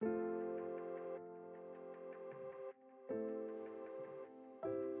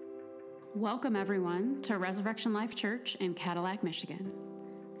Welcome, everyone, to Resurrection Life Church in Cadillac, Michigan.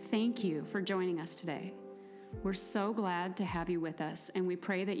 Thank you for joining us today. We're so glad to have you with us, and we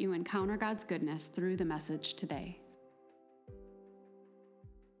pray that you encounter God's goodness through the message today.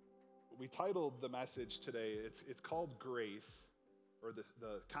 We titled the message today, it's called Grace, or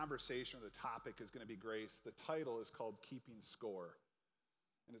the conversation or the topic is going to be grace. The title is called Keeping Score.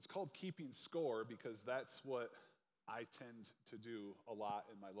 And it's called Keeping Score because that's what I tend to do a lot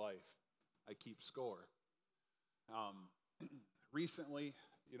in my life. I keep score. Recently,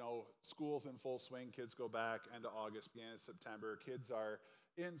 school's in full swing. Kids go back end of August, beginning of September. Kids are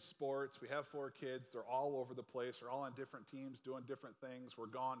in sports. We have 4 kids. They're all over the place. They're all on different teams, doing different things. We're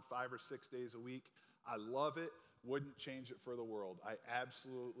gone 5 or 6 days a week. I love it. Wouldn't change it for the world. I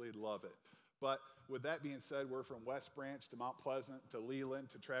absolutely love it. But with that being said, we're from West Branch to Mount Pleasant to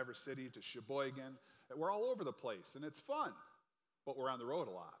Leland to Traverse City to Sheboygan. We're all over the place, and it's fun, but we're on the road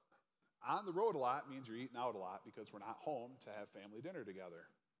a lot. On the road a lot means you're eating out a lot because we're not home to have family dinner together.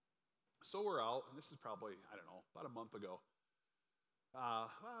 So we're out, and this is probably, about a month ago.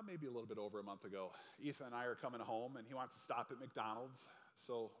 Maybe a little bit over a month ago. Ethan and I are coming home, and he wants to stop at McDonald's.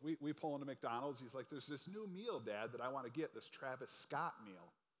 So we pull into McDonald's. He's like, there's this new meal, Dad, that I want to get, this Travis Scott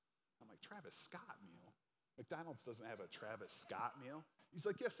meal. I'm like, Travis Scott meal? McDonald's doesn't have a Travis Scott meal. He's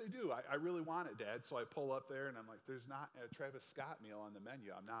like, yes, they do. I really want it, Dad. So I pull up there, and I'm like, there's not a Travis Scott meal on the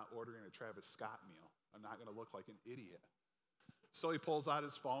menu. I'm not ordering a Travis Scott meal. I'm not going to look like an idiot. So he pulls out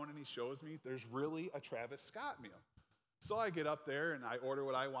his phone, and he shows me there's really a Travis Scott meal. So I get up there, and I order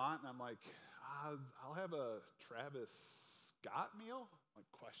what I want, and I'm like, I'll have a Travis Scott meal? Like,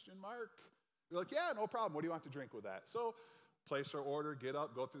 question mark? You're like, yeah, no problem. What do you want to drink with that? So place our order, get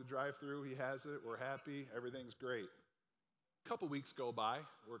up, go through the drive-thru. He has it. We're happy. Everything's great. A couple weeks go by.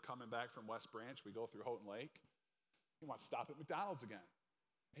 We're coming back from West Branch. We go through Houghton Lake. He wants to stop at McDonald's again.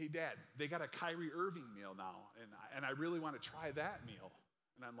 Hey, Dad, they got a Kyrie Irving meal now, and I really want to try that meal.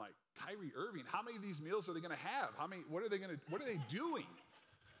 And I'm like, Kyrie Irving? How many of these meals are they going to have? What are they doing?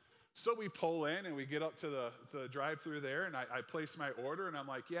 So we pull in, and we get up to the drive-thru there, and I place my order, and I'm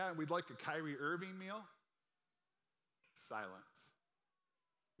like, yeah, we'd like a Kyrie Irving meal. Silence.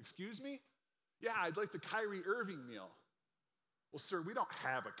 Excuse me? Yeah, I'd like the Kyrie Irving meal. Well, sir, we don't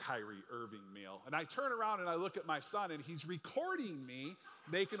have a Kyrie Irving meal. And I turn around and I look at my son, and he's recording me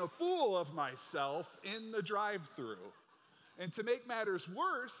making a fool of myself in the drive-thru. And to make matters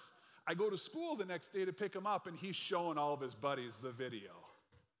worse, I go to school the next day to pick him up, and he's showing all of his buddies the video.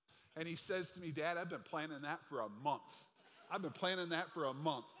 And he says to me, Dad, I've been planning that for a month.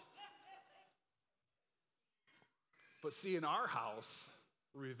 But see, in our house,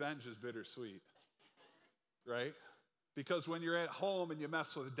 revenge is bittersweet, right? Because when you're at home and you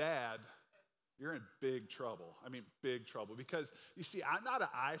mess with Dad, you're in big trouble. I mean, big trouble. Because, you see, I'm not an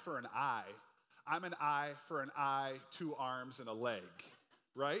eye for an eye. I'm an eye for an eye, 2 arms, and a leg,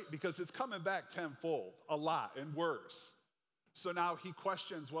 right? Because it's coming back tenfold, a lot, and worse. So now he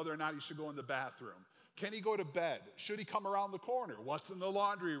questions whether or not he should go in the bathroom. Can he go to bed? Should he come around the corner? What's in the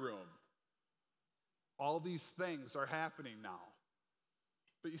laundry room? All these things are happening now.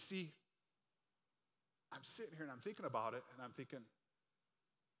 But you see, I'm sitting here and I'm thinking about it, and I'm thinking,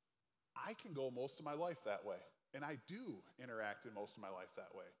 I can go most of my life that way. And I do interact in most of my life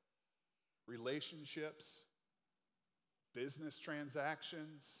that way. Relationships, business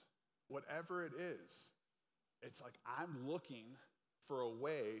transactions, whatever it is. It's like I'm looking for a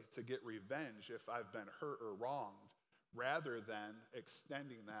way to get revenge if I've been hurt or wronged, rather than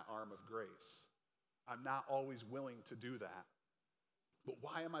extending that arm of grace. I'm not always willing to do that. But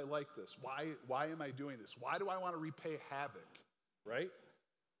why am I like this? Why am I doing this? Why do I want to repay havoc, right?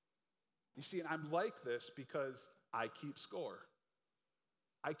 You see, and I'm like this because I keep score.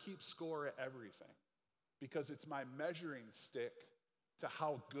 I keep score at everything because it's my measuring stick to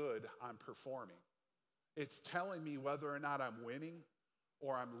how good I'm performing. It's telling me whether or not I'm winning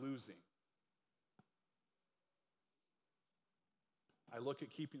or I'm losing. I look at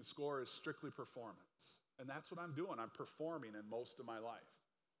keeping score as strictly performance. And that's what I'm doing. I'm performing in most of my life.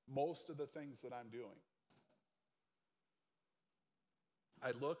 Most of the things that I'm doing.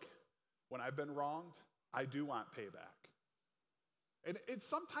 I look, when I've been wronged, I do want payback. And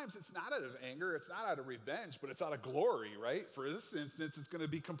sometimes it's not out of anger, it's not out of revenge, but it's out of glory, right? For this instance, it's going to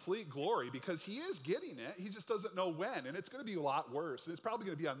be complete glory because he is getting it. He just doesn't know when. And it's going to be a lot worse. And it's probably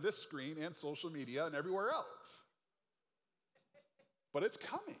going to be on this screen and social media and everywhere else. But it's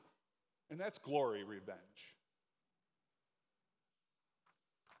coming. And that's glory revenge.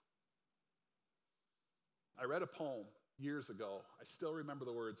 I read a poem years ago. I still remember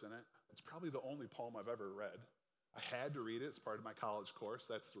the words in it. It's probably the only poem I've ever read. I had to read it. It's part of my college course.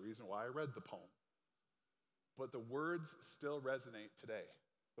 That's the reason why I read the poem. But the words still resonate today.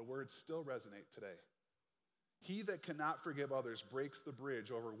 The words still resonate today. He that cannot forgive others breaks the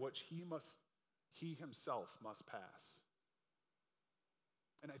bridge over which he himself must pass.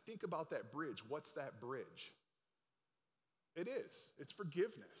 And I think about that bridge. What's that bridge? It is. It's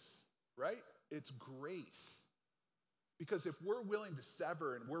forgiveness, right? It's grace. Because if we're willing to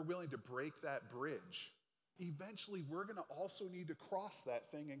sever and we're willing to break that bridge, eventually we're going to also need to cross that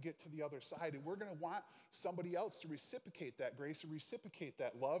thing and get to the other side. And we're going to want somebody else to reciprocate that grace and reciprocate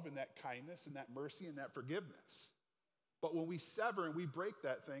that love and that kindness and that mercy and that forgiveness. But when we sever and we break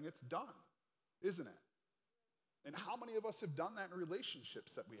that thing, it's done, isn't it? And how many of us have done that in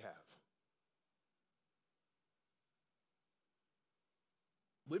relationships that we have?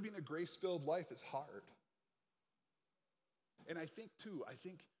 Living a grace-filled life is hard. And I think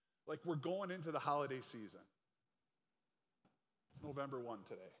like we're going into the holiday season. It's November 1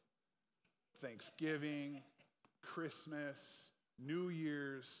 today. Thanksgiving, Christmas, New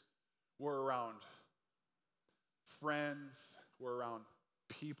Year's, we're around friends, we're around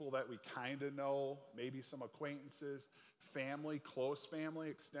people that we kind of know, maybe some acquaintances, family, close family,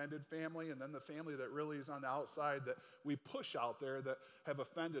 extended family, and then the family that really is on the outside that we push out there that have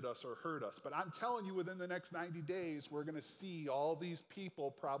offended us or hurt us. But I'm telling you, within the next 90 days, we're going to see all these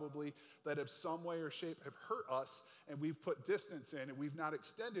people probably that have some way or shape have hurt us, and we've put distance in, and we've not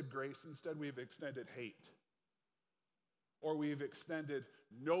extended grace. Instead, we've extended hate. Or we've extended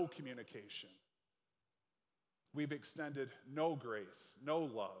no communication. We've extended no grace, no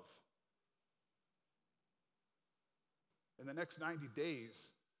love. In the next 90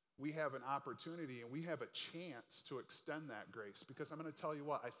 days, we have an opportunity and we have a chance to extend that grace. Because I'm going to tell you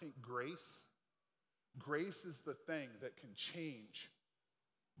what, I think grace is the thing that can change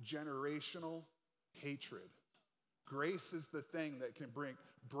generational hatred. Grace is the thing that can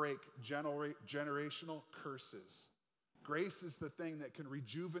break generational curses. Grace is the thing that can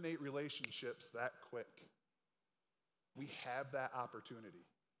rejuvenate relationships that quick. We have that opportunity.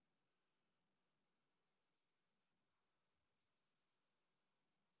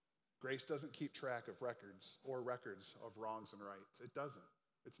 Grace doesn't keep track of records of wrongs and rights. It doesn't.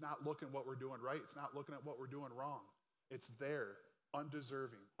 It's not looking what we're doing right. It's not looking at what we're doing wrong. It's there,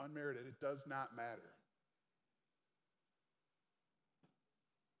 undeserving, unmerited. It does not matter.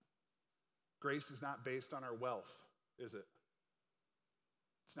 Grace is not based on our wealth, is it?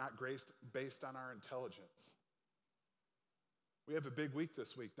 It's not grace based on our intelligence. We have a big week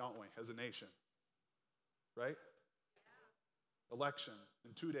this week, don't we, as a nation? Right? Yeah. Election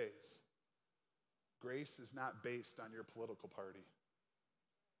in 2 days. Grace is not based on your political party.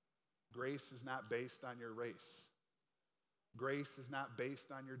 Grace is not based on your race. Grace is not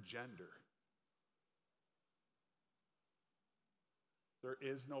based on your gender. There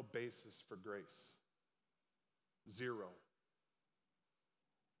is no basis for grace. Zero.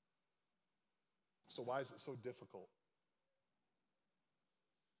 So why is it so difficult?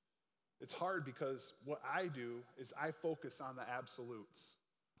 It's hard because what I do is I focus on the absolutes.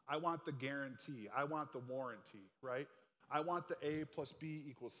 I want the guarantee. I want the warranty, right? I want the A plus B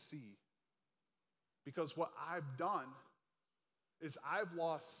equals C. Because what I've done is I've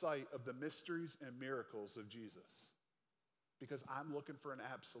lost sight of the mysteries and miracles of Jesus. Because I'm looking for an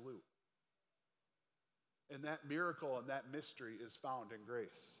absolute. And that miracle and that mystery is found in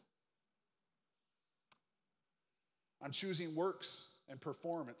grace. I'm choosing works and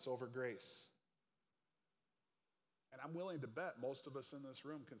performance over grace. And I'm willing to bet most of us in this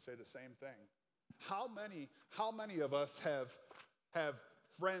room can say the same thing. How many of us have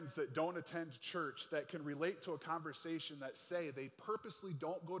friends that don't attend church that can relate to a conversation that say they purposely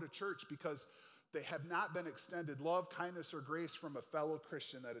don't go to church because they have not been extended love, kindness, or grace from a fellow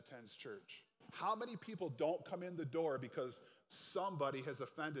Christian that attends church? How many people don't come in the door because somebody has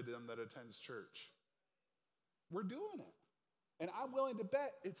offended them that attends church? We're doing it. And I'm willing to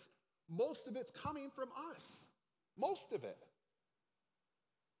bet most of it's coming from us. Most of it.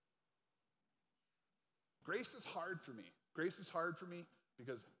 Grace is hard for me. Grace is hard for me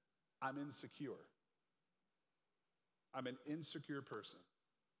because I'm insecure. I'm an insecure person.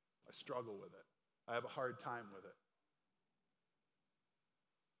 I struggle with it. I have a hard time with it.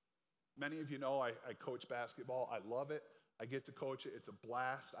 Many of you know I coach basketball. I love it. I get to coach it. It's a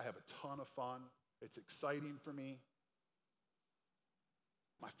blast. I have a ton of fun. It's exciting for me.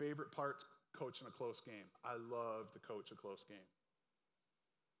 My favorite part's coaching a close game. I love to coach a close game.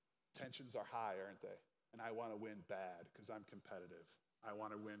 Tensions are high, aren't they? And I want to win bad because I'm competitive. I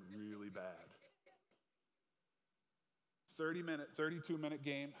want to win really bad. 32-minute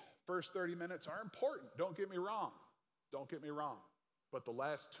game. first 30 minutes are important. Don't get me wrong. Don't get me wrong. But the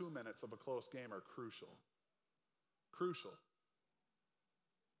last 2 minutes of a close game are crucial. Crucial.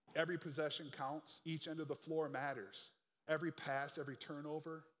 Every possession counts. Each end of the floor matters. Every pass, every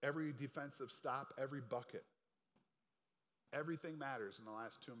turnover, every defensive stop, every bucket. Everything matters in the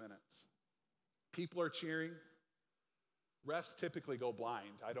last 2 minutes. People are cheering. Refs typically go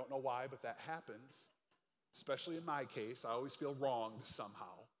blind. I don't know why, but that happens. Especially in my case, I always feel wronged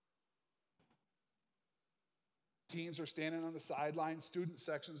somehow. Teams are standing on the sidelines. Student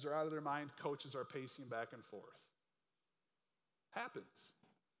sections are out of their mind. Coaches are pacing back and forth. Happens.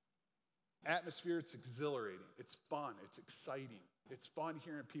 Atmosphere, it's exhilarating. It's fun. It's exciting. It's fun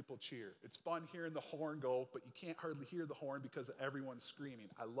hearing people cheer. It's fun hearing the horn go, but you can't hardly hear the horn because everyone's screaming.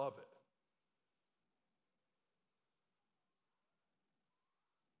 I love it.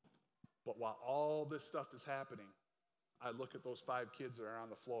 But while all this stuff is happening, I look at those 5 kids that are on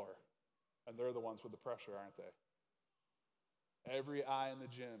the floor, and they're the ones with the pressure, aren't they? Every eye in the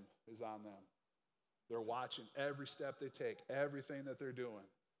gym is on them. They're watching every step they take, everything that they're doing.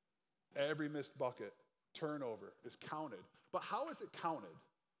 Every missed bucket, turnover is counted. But how is it counted?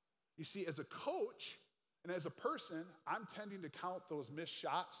 You see, as a coach and as a person, I'm tending to count those missed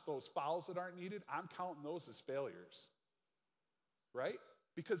shots, those fouls that aren't needed. I'm counting those as failures, right?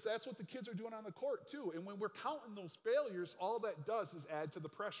 Because that's what the kids are doing on the court too. And when we're counting those failures, all that does is add to the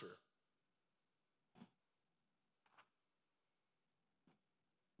pressure.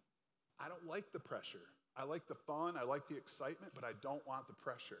 I don't like the pressure. I like the fun, I like the excitement, but I don't want the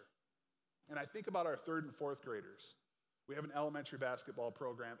pressure. And I think about our 3rd and 4th graders. We have an elementary basketball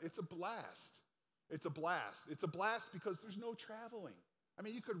program. It's a blast. It's a blast. It's a blast because there's no traveling. I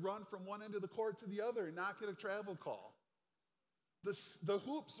mean, you could run from one end of the court to the other and not get a travel call. The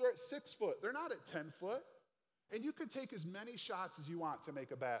hoops are at 6 foot. They're not at 10 foot. And you can take as many shots as you want to make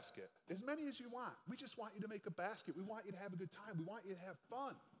a basket. As many as you want. We just want you to make a basket. We want you to have a good time. We want you to have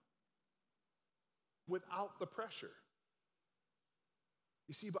fun. Without the pressure.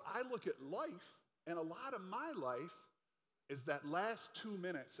 You see, but I look at life, and a lot of my life is that last 2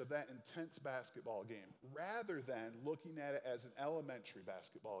 minutes of that intense basketball game, rather than looking at it as an elementary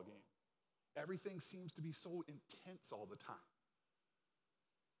basketball game. Everything seems to be so intense all the time.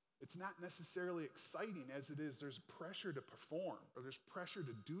 It's not necessarily exciting as it is there's pressure to perform, or there's pressure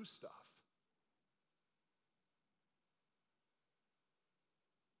to do stuff.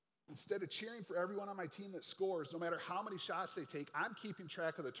 Instead of cheering for everyone on my team that scores, no matter how many shots they take, I'm keeping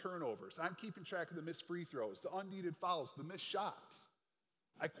track of the turnovers. I'm keeping track of the missed free throws, the unneeded fouls, the missed shots.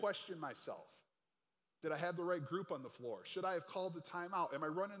 I question myself. Did I have the right group on the floor? Should I have called the timeout? Am I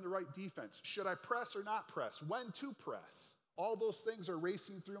running the right defense? Should I press or not press? When to press? All those things are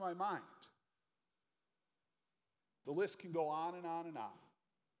racing through my mind. The list can go on and on and on.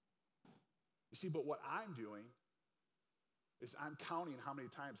 You see, but what I'm doing is I'm counting how many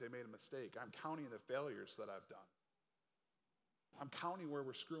times I made a mistake. I'm counting the failures that I've done. I'm counting where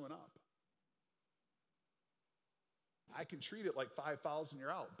we're screwing up. I can treat it like 5 fouls and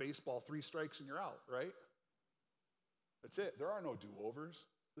you're out. Baseball, 3 strikes and you're out, right? That's it. There are no do-overs.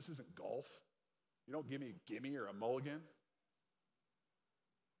 This isn't golf. You don't give me a gimme or a mulligan.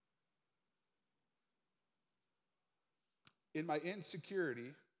 In my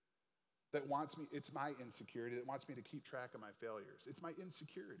insecurity, that wants me, it's my insecurity that wants me to keep track of my failures. It's my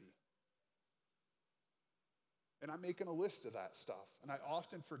insecurity. And I'm making a list of that stuff. And I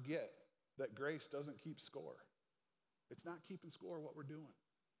often forget that grace doesn't keep score. It's not keeping score of what we're doing.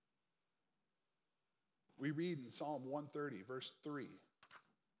 We read in Psalm 130, verse 3.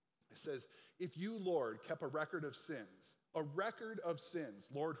 It says, if you, Lord, kept a record of sins,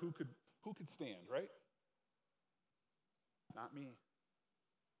 Lord, who could stand, right? Not me.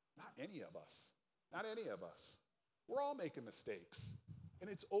 Not any of us. Not any of us. We're all making mistakes. And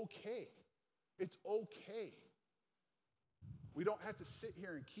it's okay. It's okay. We don't have to sit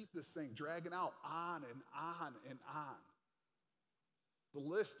here and keep this thing dragging out on and on and on. The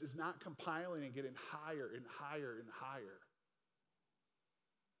list is not compiling and getting higher and higher and higher.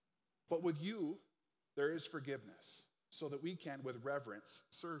 But with you, there is forgiveness so that we can, with reverence,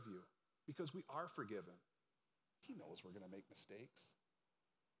 serve you because we are forgiven. He knows we're going to make mistakes.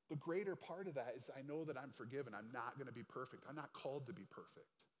 The greater part of that is I know that I'm forgiven. I'm not going to be perfect. I'm not called to be perfect.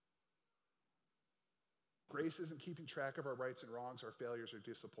 Grace isn't keeping track of our rights and wrongs, our failures or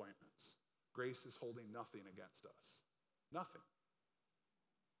disappointments. Grace is holding nothing against us. Nothing.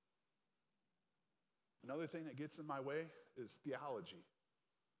 Another thing that gets in my way is theology,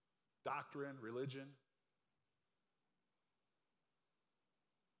 doctrine, religion.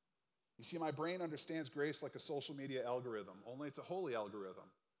 You see, my brain understands grace like a social media algorithm, only it's a holy algorithm.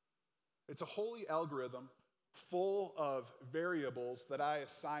 It's a holy algorithm full of variables that I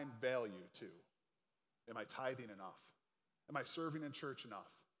assign value to. Am I tithing enough? Am I serving in church enough?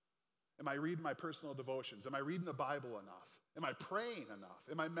 Am I reading my personal devotions? Am I reading the Bible enough? Am I praying enough?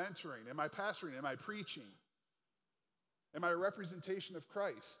 Am I mentoring? Am I pastoring? Am I preaching? Am I a representation of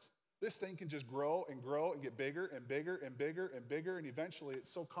Christ? This thing can just grow and grow and get bigger and bigger and bigger and bigger, and eventually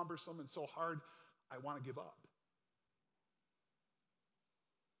it's so cumbersome and so hard, I want to give up.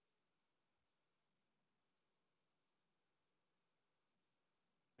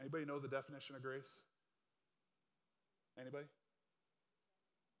 Anybody know the definition of grace? Anybody?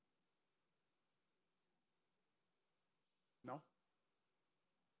 No?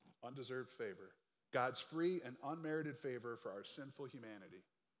 Undeserved favor. God's free and unmerited favor for our sinful humanity.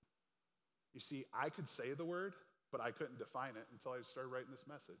 You see, I could say the word, but I couldn't define it until I started writing this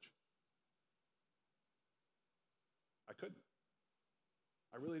message. I couldn't.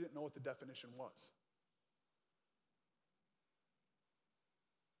 I really didn't know what the definition was.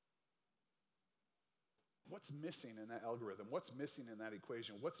 What's missing in that algorithm? What's missing in that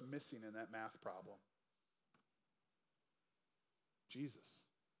equation? What's missing in that math problem? Jesus.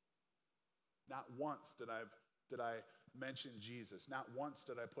 Not once did I mention Jesus. Not once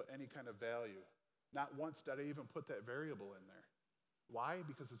did I put any kind of value. Not once did I even put that variable in there. Why?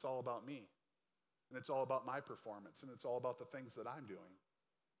 Because it's all about me. And it's all about my performance. And it's all about the things that I'm doing.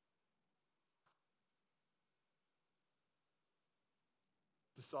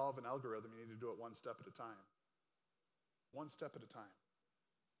 To solve an algorithm, you need to do it one step at a time. One step at a time.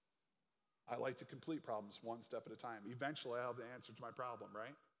 I like to complete problems one step at a time. Eventually, I'll have the answer to my problem,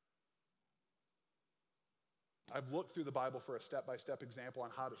 right? I've looked through the Bible for a step-by-step example on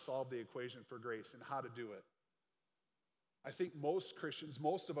how to solve the equation for grace and how to do it. I think most Christians,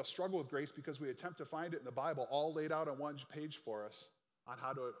 most of us struggle with grace because we attempt to find it in the Bible all laid out on one page for us on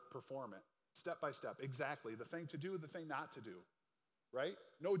how to perform it. Step by step, exactly. The thing to do, the thing not to do, right?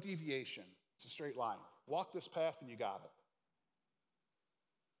 No deviation. It's a straight line. Walk this path and you got it.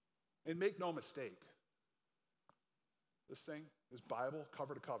 And make no mistake, this thing, this Bible,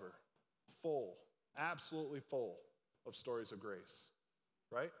 cover to cover, full, absolutely full of stories of grace,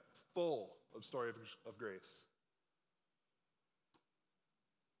 right? Full of stories of grace.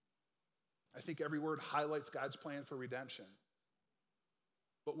 I think every word highlights God's plan for redemption.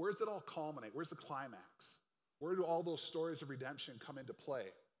 But where does it all culminate? Where's the climax? Where do all those stories of redemption come into play?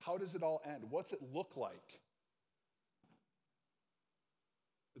 How does it all end? What's it look like?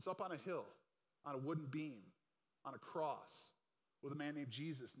 It's up on a hill, on a wooden beam, on a cross, with a man named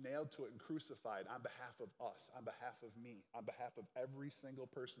Jesus nailed to it and crucified on behalf of us, on behalf of me, on behalf of every single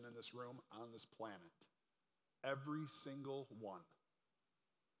person in this room, on this planet. Every single one.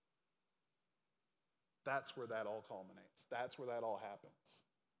 That's where that all culminates. That's where that all happens.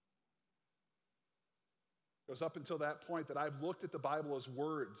 It was up until that point that I've looked at the Bible as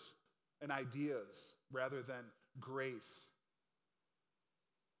words and ideas rather than grace.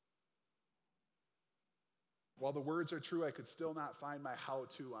 While the words are true, I could still not find my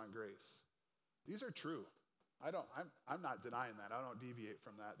how-to on grace. These are true. I'm not denying that. I don't deviate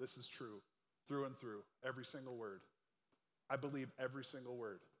from that. This is true through and through, every single word. I believe every single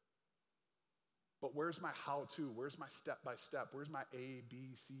word. But where's my how-to? Where's my step-by-step? Where's my A,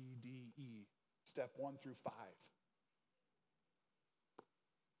 B, C, D, E? Step 1 through 5.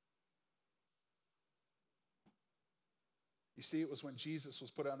 You see, it was when Jesus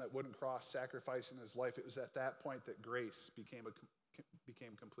was put on that wooden cross, sacrificing his life, it was at that point that grace became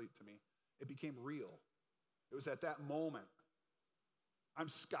complete to me. It became real. It was at that moment. I'm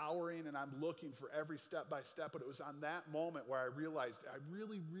scouring and I'm looking for every step by step, but it was on that moment where I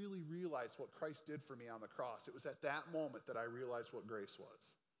really, really realized what Christ did for me on the cross. It was at that moment that I realized what grace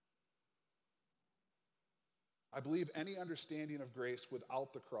was. I believe any understanding of grace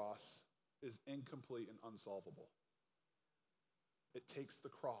without the cross is incomplete and unsolvable. It takes the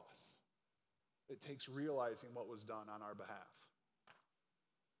cross. It takes realizing what was done on our behalf.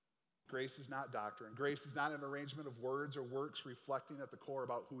 Grace is not doctrine. Grace is not an arrangement of words or works reflecting at the core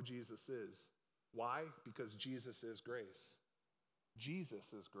about who Jesus is. Why? Because Jesus is grace.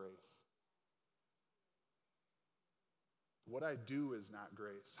 Jesus is grace. What I do is not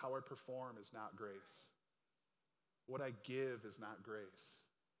grace. How I perform is not grace. What I give is not grace.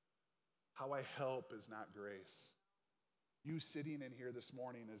 How I help is not grace. You sitting in here this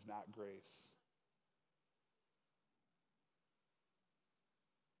morning is not grace.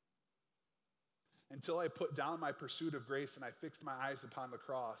 Until I put down my pursuit of grace and I fixed my eyes upon the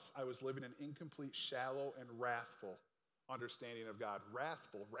cross, I was living an incomplete, shallow, and wrathful understanding of God.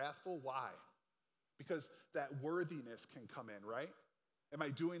 Wrathful. Wrathful, why? Because that worthiness can come in, right? Am I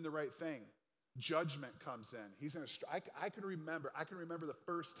doing the right thing? Judgment comes in. He's going to. I can remember the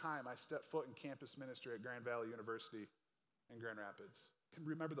first time I stepped foot in campus ministry at Grand Valley University in Grand Rapids. I can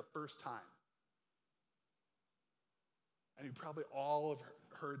remember the first time. And you probably all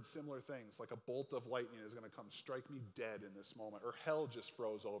have heard similar things, like a bolt of lightning is going to come strike me dead in this moment, or hell just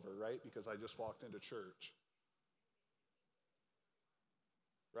froze over, right? Because I just walked into church.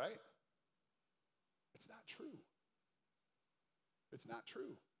 Right? It's not true. It's not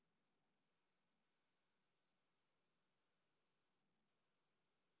true.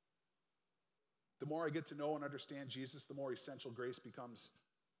 The more I get to know and understand Jesus, the more essential grace becomes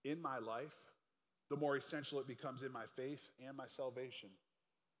in my life, the more essential it becomes in my faith and my salvation.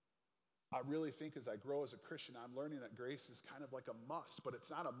 I really think as I grow as a Christian, I'm learning that grace is kind of like a must, but it's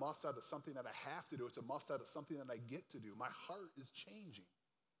not a must out of something that I have to do. It's a must out of something that I get to do. My heart is changing.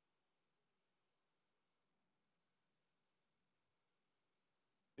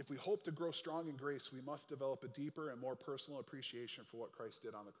 If we hope to grow strong in grace, we must develop a deeper and more personal appreciation for what Christ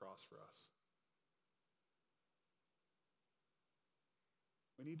did on the cross for us.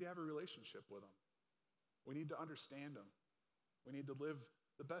 We need to have a relationship with him. We need to understand him. We need to live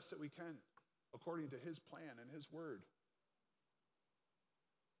the best that we can according to his plan and his word.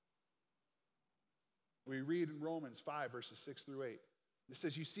 We read in Romans 5, verses 6 through 8. It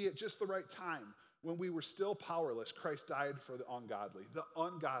says, you see, at just the right time, when we were still powerless, Christ died for the ungodly. The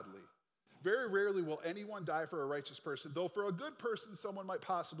ungodly. Very rarely will anyone die for a righteous person, though for a good person, someone might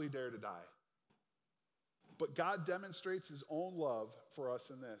possibly dare to die. But God demonstrates his own love for us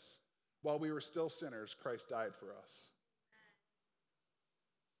in this. While we were still sinners, Christ died for us.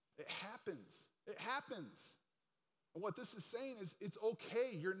 It happens. It happens. And what this is saying is it's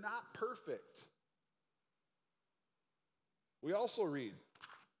okay. You're not perfect. We also read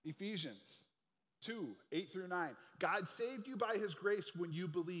Ephesians 2, 8 through 9. God saved you by his grace when you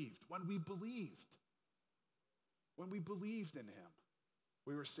believed. When we believed. When we believed in him,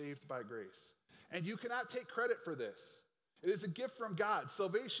 we were saved by grace. And you cannot take credit for this. It is a gift from God.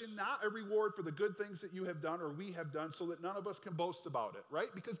 Salvation, not a reward for the good things that you have done or we have done, so that none of us can boast about it, right?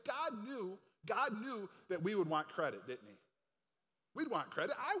 Because God knew that we would want credit, didn't he? We'd want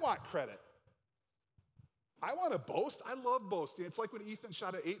credit. I want credit. I want to boast. I love boasting. It's like when Ethan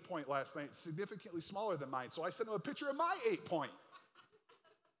shot an 8-point last night, significantly smaller than mine. So I sent him a picture of my 8-point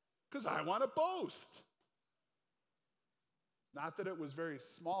because I want to boast. Not that it was very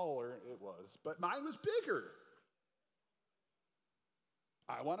smaller, it was, but mine was bigger.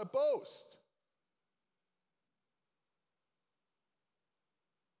 I want to boast.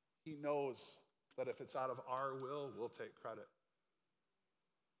 He knows that if it's out of our will, we'll take credit.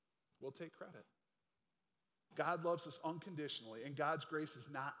 We'll take credit. God loves us unconditionally, and God's grace is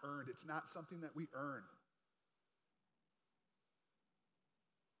not earned. It's not something that we earn.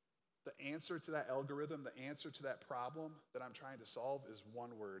 The answer to that algorithm, the answer to that problem that I'm trying to solve is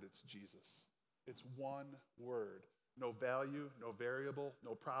one word. It's Jesus. It's one word. No value, no variable,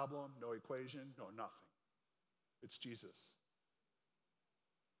 no problem, no equation, no nothing. It's Jesus.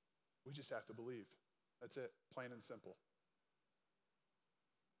 We just have to believe. That's it, plain and simple.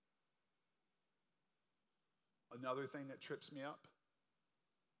 Another thing that trips me up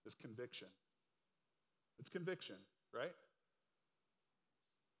is conviction. It's conviction, right?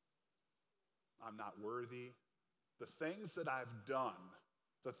 I'm not worthy. The things that I've done,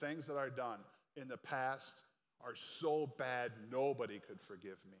 in the past are so bad nobody could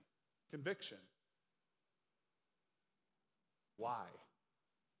forgive me. Conviction. Why?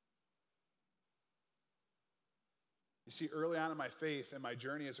 You see, early on in my faith and my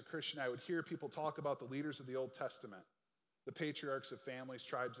journey as a Christian, I would hear people talk about the leaders of the Old Testament, the patriarchs of families,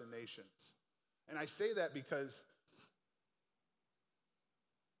 tribes, and nations. And I say that because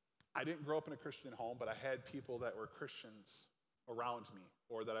I didn't grow up in a Christian home, but I had people that were Christians around me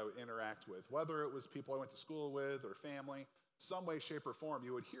or that I would interact with. Whether it was people I went to school with or family, some way, shape, or form,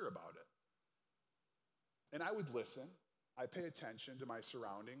 you would hear about it. And I would listen. I'd pay attention to my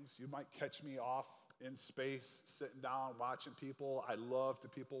surroundings. You might catch me off in space, sitting down, watching people. I love to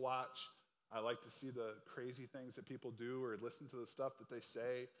people watch. I like to see the crazy things that people do or listen to the stuff that they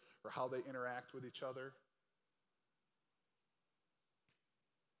say or how they interact with each other.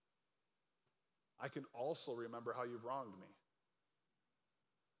 I can also remember how you've wronged me.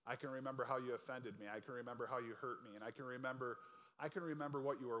 I can remember how you offended me. I can remember how you hurt me. And I can remember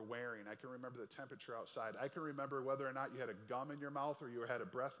what you were wearing. I can remember the temperature outside. I can remember whether or not you had a gum in your mouth or you had a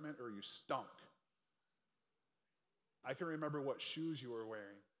breath mint or you stunk. I can remember what shoes you were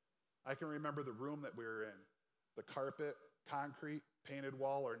wearing. I can remember the room that we were in, the carpet, concrete, painted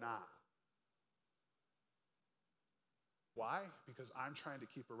wall, or not. Why? Because I'm trying to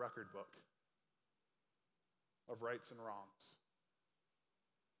keep a record book of rights and wrongs.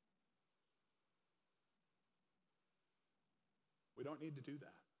 We don't need to do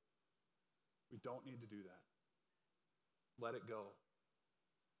that. We don't need to do that. Let it go.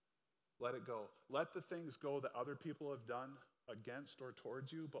 Let it go. Let the things go that other people have done against or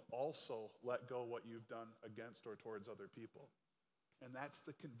towards you, but also let go what you've done against or towards other people. And that's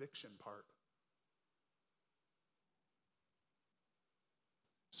the conviction part.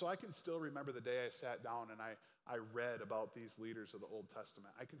 So I can still remember the day I sat down and I read about these leaders of the Old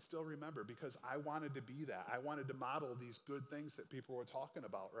Testament. I can still remember because I wanted to be that. I wanted to model these good things that people were talking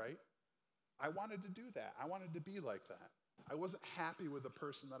about, right? I wanted to do that. I wanted to be like that. I wasn't happy with the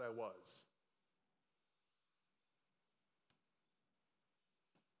person that I was.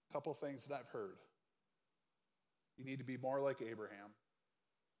 A couple things that I've heard. You need to be more like Abraham.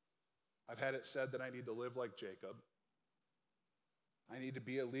 I've had it said that I need to live like Jacob. I need to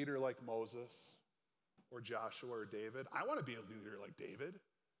be a leader like Moses or Joshua or David. I want to be a leader like David.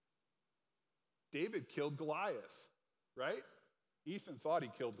 David killed Goliath, right? Ethan thought he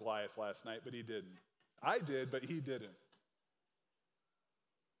killed Goliath last night, but he didn't. I did, but he didn't.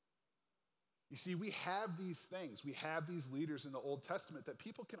 You see, we have these things. We have these leaders in the Old Testament that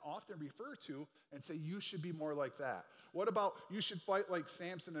people can often refer to and say, you should be more like that. What about you should fight like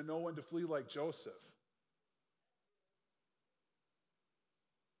Samson and know when to flee like Joseph?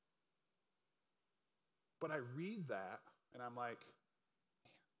 But I read that, and I'm like,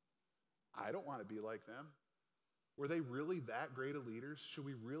 man, I don't want to be like them. Were they really that great of leaders? Should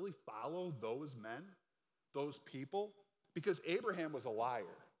we really follow those men, those people? Because Abraham was a liar.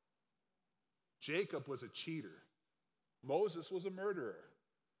 Jacob was a cheater. Moses was a murderer.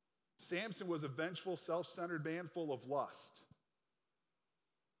 Samson was a vengeful, self-centered man full of lust.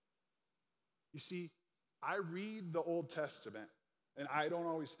 You see, I read the Old Testament, and I don't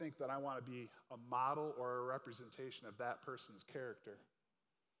always think that I want to be a model or a representation of that person's character.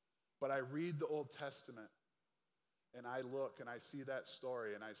 But I read the Old Testament, and I look and I see that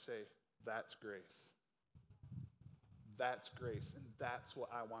story, and I say, that's grace. That's grace, and that's what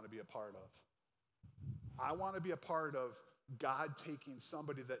I want to be a part of. I want to be a part of God taking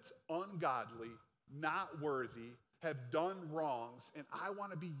somebody that's ungodly, not worthy, have done wrongs, and I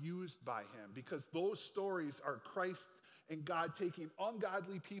want to be used by him because those stories are Christ and God taking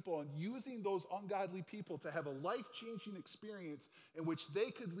ungodly people and using those ungodly people to have a life-changing experience in which they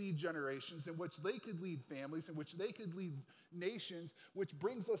could lead generations, in which they could lead families, in which they could lead nations, which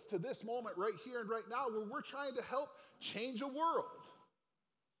brings us to this moment right here and right now where we're trying to help change a world.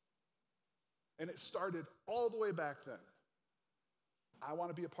 And it started all the way back then. I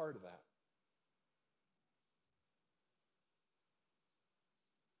want to be a part of that.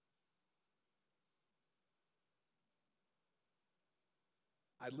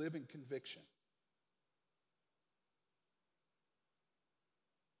 I live in conviction.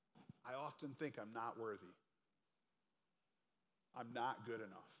 I often think I'm not worthy. I'm not good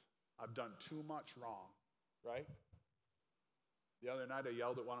enough. I've done too much wrong, right? The other night I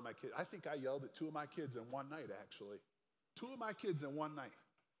yelled at one of my kids. I think I yelled at two of my kids in one night, actually. Two of my kids in one night.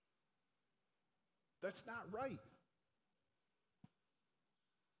 That's not right.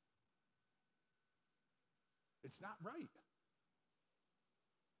 It's not right.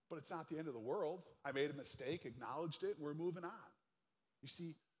 But it's not the end of the world. I made a mistake, acknowledged it, we're moving on. You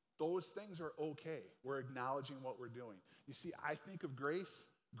see, those things are okay. We're acknowledging what we're doing. You see, I think of grace.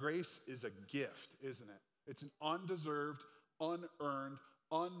 Grace is a gift, isn't it? It's an undeserved, unearned,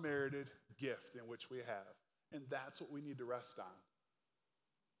 unmerited gift in which we have. And that's what we need to rest on.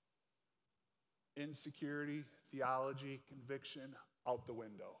 Insecurity, theology, conviction, out the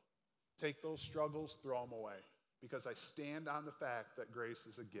window. Take those struggles, throw them away. Because I stand on the fact that grace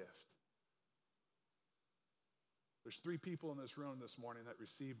is a gift. There's 3 people in this room this morning that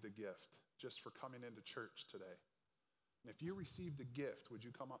received a gift just for coming into church today. And if you received a gift, would you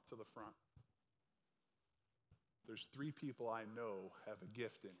come up to the front? There's 3 people I know have a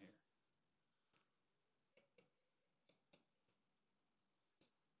gift in here.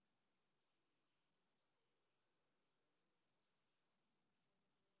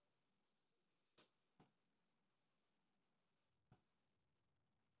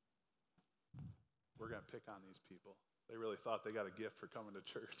 We're going to pick on these people. They really thought they got a gift for coming to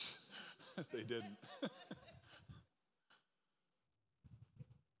church. They didn't.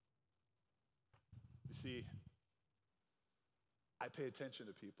 You see, I pay attention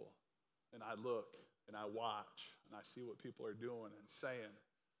to people, and I look, and I watch, and I see what people are doing and saying.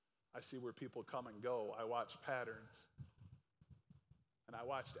 I see where people come and go. I watch patterns. And I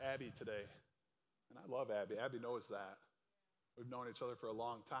watched Abby today, and I love Abby. Abby knows that. We've known each other for a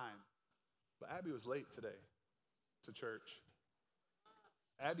long time. But Abby was late today to church.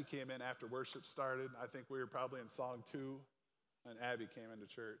 Abby came in after worship started. I think we were probably in song 2, and Abby came into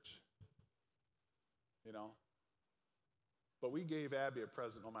church. You know? But we gave Abby a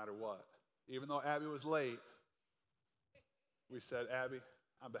present no matter what. Even though Abby was late, we said, Abby,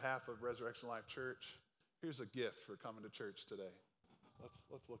 on behalf of Resurrection Life Church, here's a gift for coming to church today.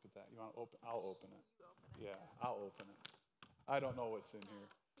 Let's look at that. You want to open? I'll open it. Yeah, I'll open it. I don't know what's in here.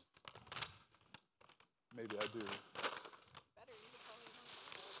 Maybe I do.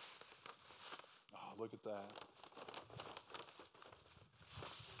 Oh, look at that.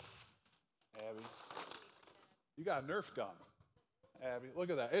 Abby, you got a Nerf gun. Abby, look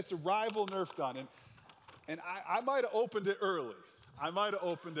at that. It's a rival Nerf gun. And I might have opened it early.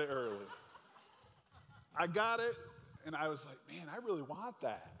 I got it, and I was like, man, I really want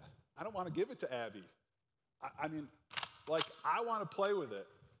that. I don't want to give it to Abby. I mean, like, I want to play with it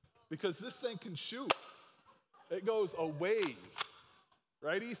because this thing can shoot. It goes a ways.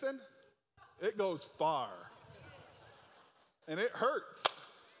 Right, Ethan? It goes far. And it hurts.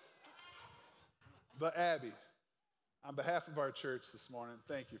 But Abby, on behalf of our church this morning,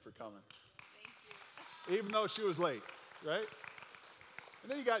 thank you for coming. Thank you. Even though she was late, right?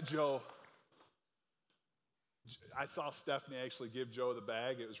 And then you got Joe. I saw Stephanie actually give Joe the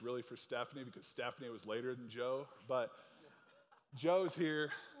bag. It was really for Stephanie because Stephanie was later than Joe. But Joe's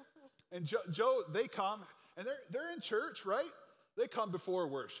here. And Joe, they come, and they're in church, right? They come before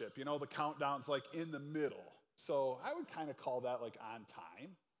worship. You know, the countdown's like in the middle. So I would kind of call that like on time,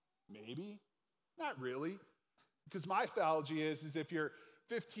 maybe. Not really. Because my theology is if you're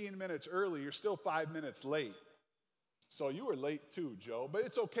 15 minutes early, you're still 5 minutes late. So you were late too, Joe. But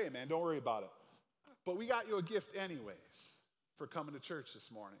it's okay, man. Don't worry about it. But we got you a gift anyways for coming to church this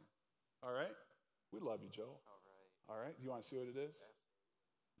morning. All right? We love you, Joe. All right? You want to see what it is?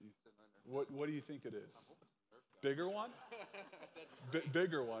 What do you think it is? Bigger one?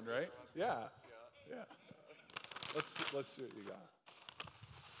 Bigger one, right? Yeah. Let's see what you got.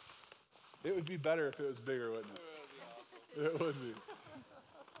 It would be better if it was bigger, wouldn't it? It would be.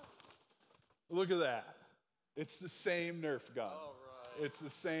 Look at that. It's the same Nerf gun. It's the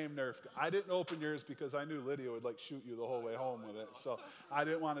same Nerf gun. I didn't open yours because I knew Lydia would like shoot you the whole way home with it. So I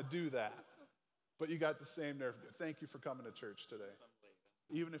didn't want to do that. But you got the same Nerf gun. Thank you for coming to church today.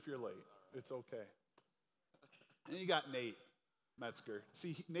 Even if you're late, it's okay. And you got Nate Metzger.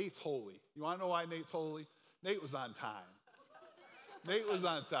 See, Nate's holy. You want to know why Nate's holy? Nate was on time. Nate was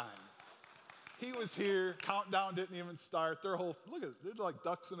on time. He was here. Countdown didn't even start. They're like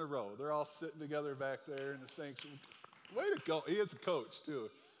ducks in a row. They're all sitting together back there in the sanctuary. Way to go. He is a coach, too.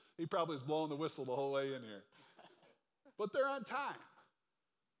 He probably was blowing the whistle the whole way in here. But they're on time.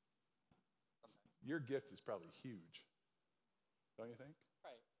 Your gift is probably huge. Don't you think?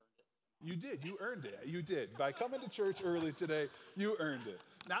 Right. You did. You earned it. You did. By coming to church early today, you earned it.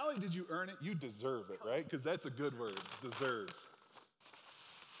 Not only did you earn it, you deserve it, right? Because that's a good word, deserve.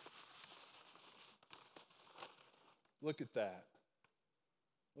 Look at that.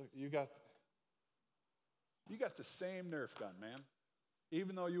 Look, you got the same Nerf gun, man,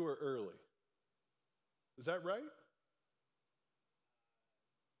 even though you were early. Is that right?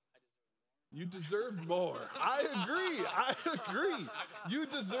 You deserved more. I agree. You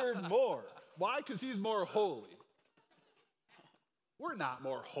deserve more. Why? Because he's more holy. We're not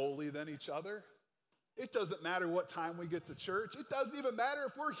more holy than each other. It doesn't matter what time we get to church. It doesn't even matter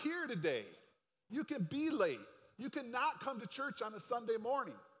if we're here today. You can be late. You cannot come to church on a Sunday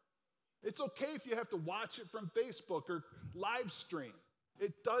morning. It's okay if you have to watch it from Facebook or live stream.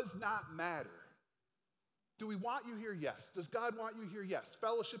 It does not matter. Do we want you here? Yes. Does God want you here? Yes.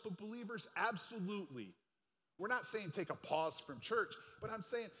 Fellowship of believers? Absolutely. We're not saying take a pause from church, but I'm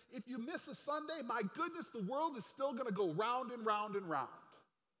saying if you miss a Sunday, my goodness, the world is still going to go round and round and round.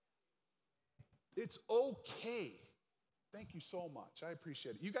 It's okay. Thank you so much. I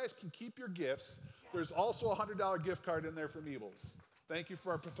appreciate it. You guys can keep your gifts. There's also a $100 gift card in there from Eagles. Thank you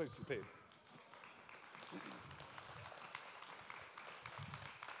for participating.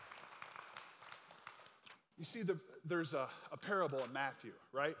 You see, there's a parable in Matthew,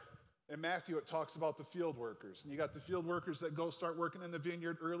 right? In Matthew, it talks about the field workers. And you got the field workers that go start working in the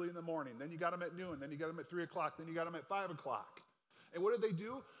vineyard early in the morning. Then you got them at noon. Then you got them at 3 o'clock. Then you got them at 5 o'clock. And what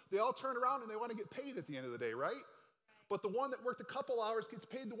do? They all turn around and they want to get paid at the end of the day, right? But the one that worked a couple hours gets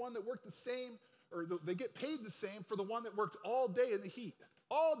paid the one that worked the same, or they get paid the same for the one that worked all day in the heat.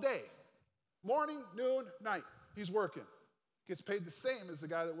 All day. Morning, noon, night. He's working. Gets paid the same as the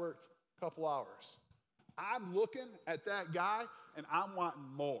guy that worked a couple hours. I'm looking at that guy and I'm wanting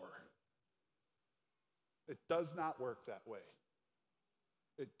more. It does not work that way.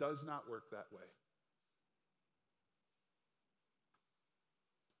 It does not work that way.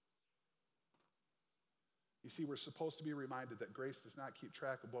 You see, we're supposed to be reminded that grace does not keep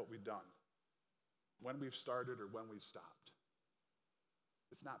track of what we've done, when we've started or when we've stopped.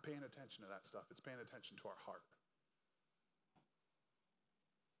 It's not paying attention to that stuff. It's paying attention to our heart.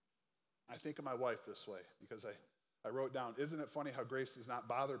 I think of my wife this way because I wrote down, isn't it funny how grace does not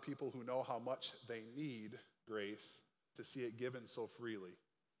bother people who know how much they need grace to see it given so freely?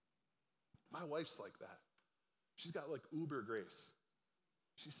 My wife's like that. She's got like uber grace.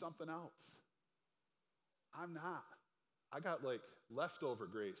 She's something else. I'm not. I got like leftover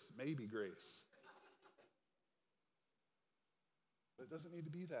grace, maybe grace. But it doesn't need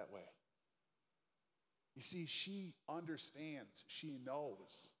to be that way. You see, she understands, she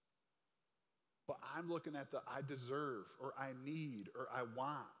knows. But I'm looking at the I deserve, or I need, or I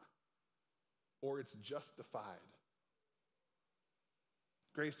want, or it's justified.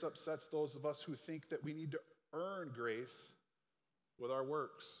 Grace upsets those of us who think that we need to earn grace with our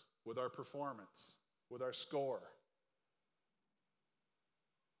works, with our performance, with our score.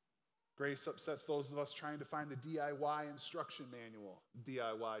 Grace upsets those of us trying to find the DIY instruction manual.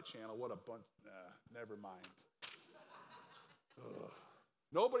 DIY channel, what a bunch, never mind. Ugh.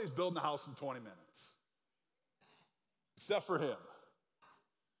 Nobody's building a house in 20 minutes, except for him.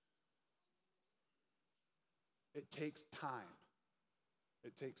 It takes time.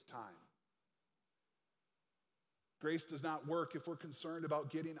 It takes time. Grace does not work if we're concerned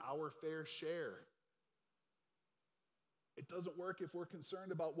about getting our fair share. It doesn't work if we're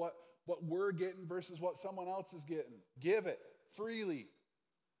concerned about what we're getting versus what someone else is getting. Give it freely,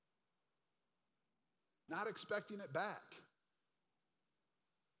 not expecting it back.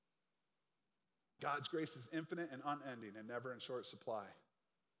 God's grace is infinite and unending and never in short supply.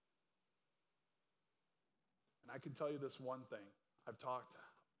 And I can tell you this one thing. I've talked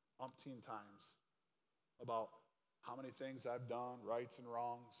umpteen times about how many things I've done, rights and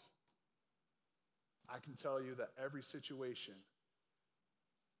wrongs. I can tell you that every situation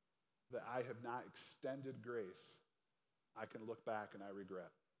that I have not extended grace, I can look back and I regret.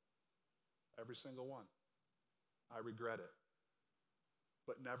 Every single one. I regret it.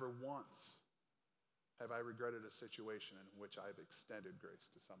 But never once have I regretted a situation in which I've extended grace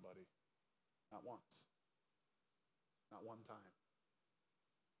to somebody. Not once. Not one time.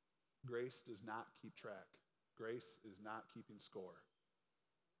 Grace does not keep track. Grace is not keeping score.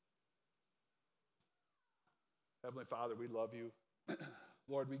 Heavenly Father, we love you.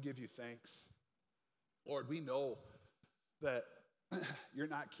 Lord, we give you thanks. Lord, we know that you're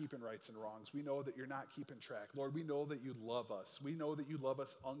not keeping rights and wrongs. We know that you're not keeping track. Lord, we know that you love us. We know that you love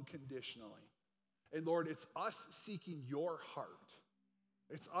us unconditionally. And Lord, it's us seeking your heart.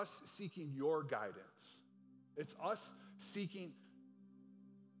 It's us seeking your guidance. It's us seeking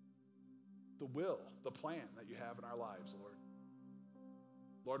the will, the plan that you have in our lives, Lord.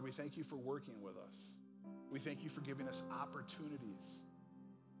 Lord, we thank you for working with us. We thank you for giving us opportunities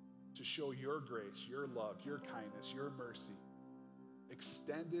to show your grace, your love, your kindness, your mercy,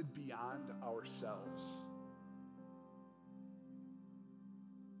 extended beyond ourselves.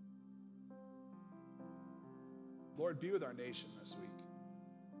 Lord, be with our nation this week.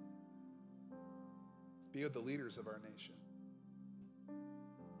 Be with the leaders of our nation.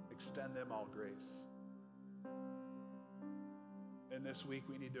 Extend them all grace. And this week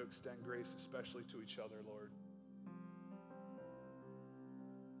we need to extend grace especially to each other, Lord.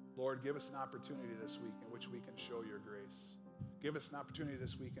 Lord, give us an opportunity this week in which we can show your grace. Give us an opportunity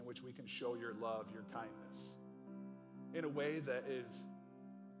this week in which we can show your love, your kindness, in a way that is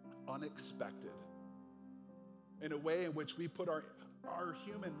unexpected. In a way in which we put our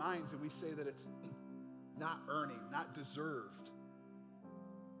human minds and we say that it's not earning, not deserved.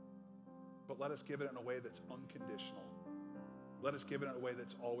 But let us give it in a way that's unconditional. Let us give it in a way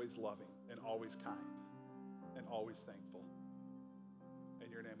that's always loving and always kind and always thankful.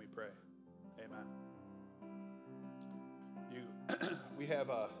 In your name we pray. Amen. We have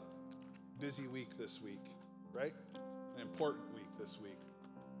a busy week this week, right? An important week this week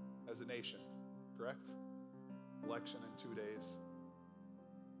as a nation, correct? Election in 2 days.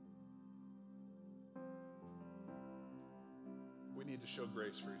 We need to show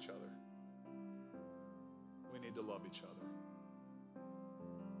grace for each other. We need to love each other.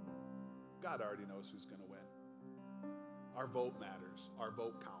 God already knows who's going to win. Our vote matters. Our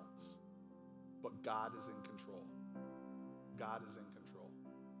vote counts. But God is in control. God is in control.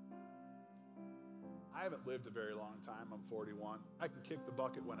 I haven't lived a very long time. I'm 41. I can kick the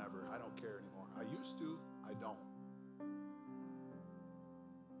bucket whenever. I don't care anymore. I used to. I don't.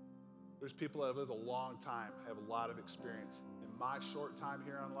 There's people that have lived a long time, have a lot of experience. In my short time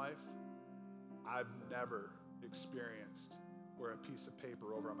here on life, I've never experienced where a piece of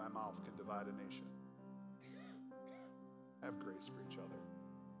paper over my mouth can divide a nation. Have grace for each other.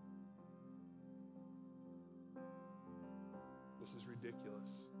 This is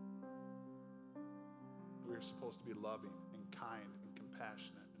ridiculous. We are supposed to be loving and kind and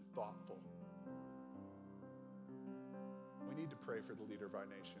compassionate and thoughtful. We need to pray for the leader of our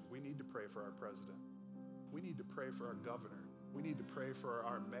nation. We need to pray for our president. We need to pray for our governor. We need to pray for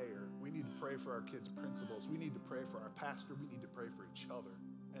our mayor. We need to pray for our kids' principals. We need to pray for our pastor. We need to pray for each other.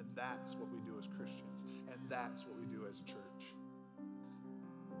 And that's what we do as Christians. And that's what we do as a church.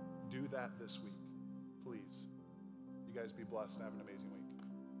 Do that this week, please. You guys be blessed and have an amazing week.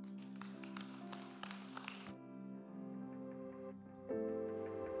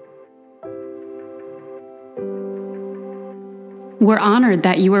 We're honored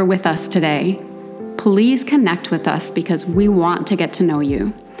that you are with us today. Please connect with us because we want to get to know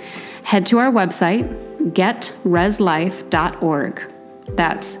you. Head to our website, getreslife.org.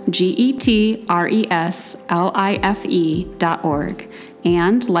 That's GETRESLIFE.org.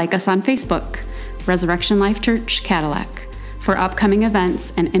 And like us on Facebook, Resurrection Life Church, Cadillac, for upcoming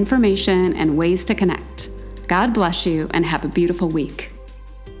events and information and ways to connect. God bless you and have a beautiful week.